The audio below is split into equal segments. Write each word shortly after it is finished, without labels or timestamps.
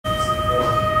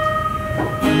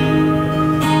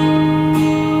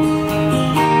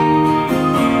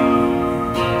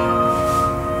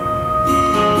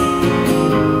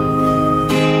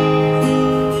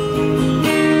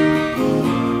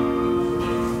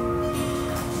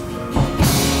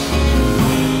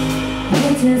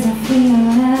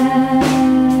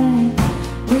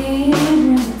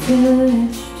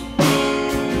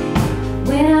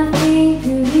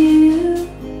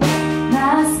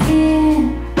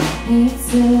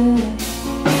pizza.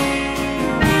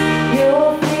 Your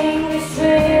fingers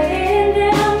trailing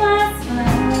down my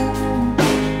spine.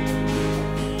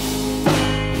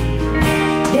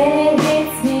 Then it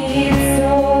hits me, it's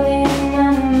all in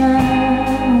my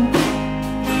mind.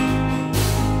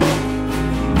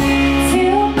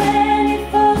 Too many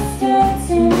false starts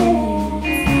and ends,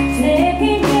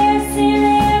 second guessing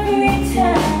every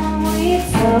time we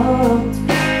talked.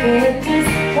 It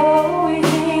just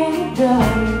always in the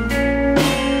dark.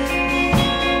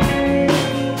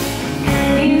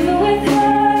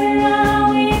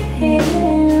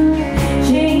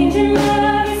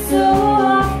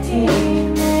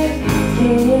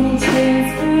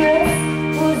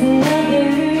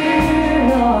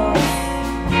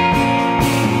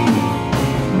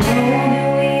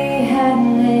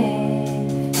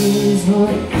 Is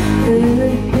what could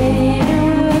have been and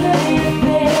would have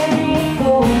been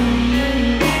for me.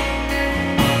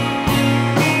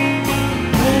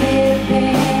 Could have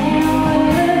been and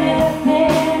would have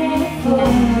been for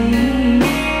me.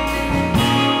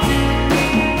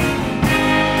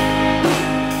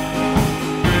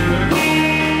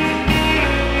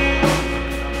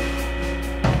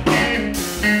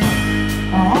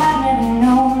 I've never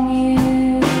known you.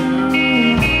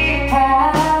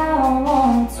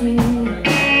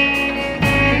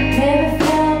 Never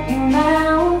felt your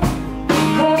mouth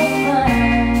cross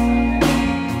mine.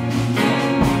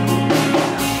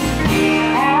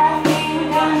 I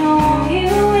think I know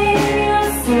you in your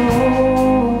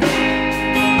soul,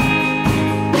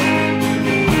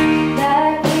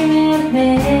 like we met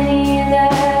many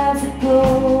lives ago.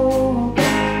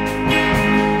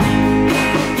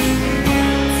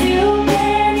 Too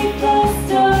many false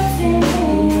starts and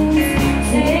ends,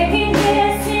 second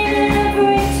guessing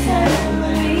every time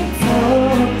we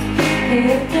talked.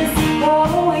 Kept us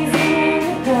always in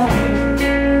the dark.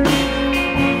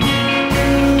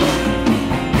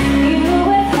 You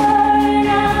with her and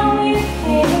I with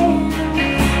him,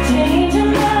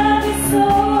 changing lives so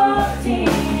often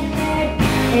that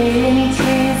any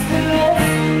chance for us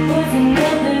was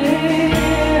another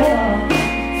loss.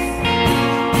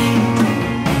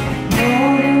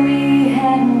 All that we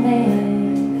hadn't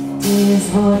left is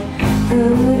what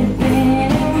could have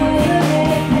been and would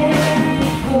have been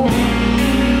for me.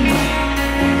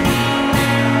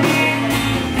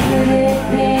 Could have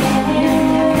been and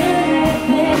would have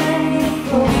been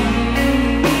for me.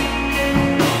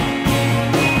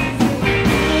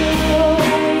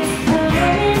 Always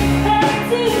coming back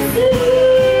too soon.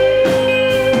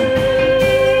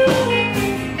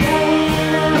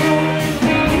 Always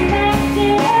coming back to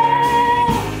me.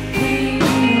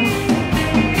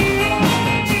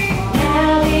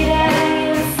 Now that I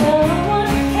am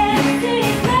someone can't say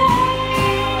goodbye,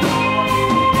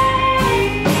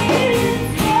 you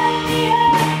tell me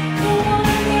I'm the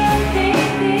one you think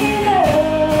they love.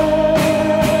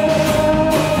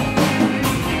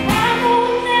 I know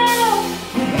now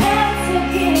we've got to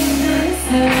give this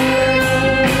up.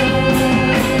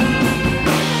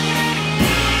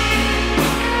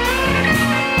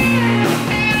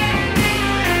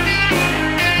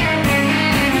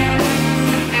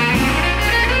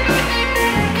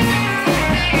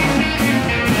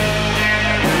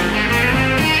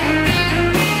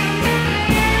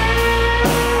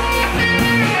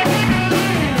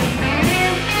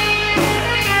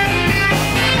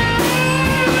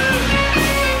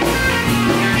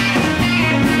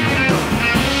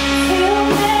 Too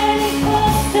many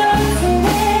false starts and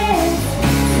ends,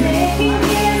 second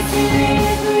guessing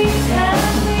every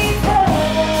time we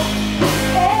talk.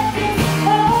 Kept us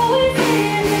always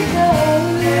in the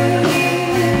dark.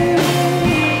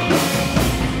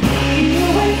 You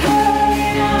with her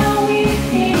and I with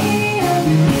him,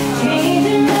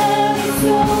 changing love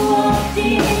so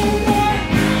often that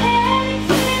any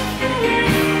chance for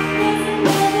us was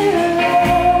another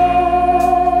lost.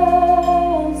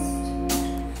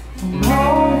 And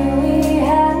all that we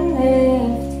had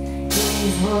left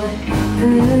is what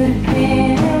could have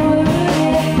been.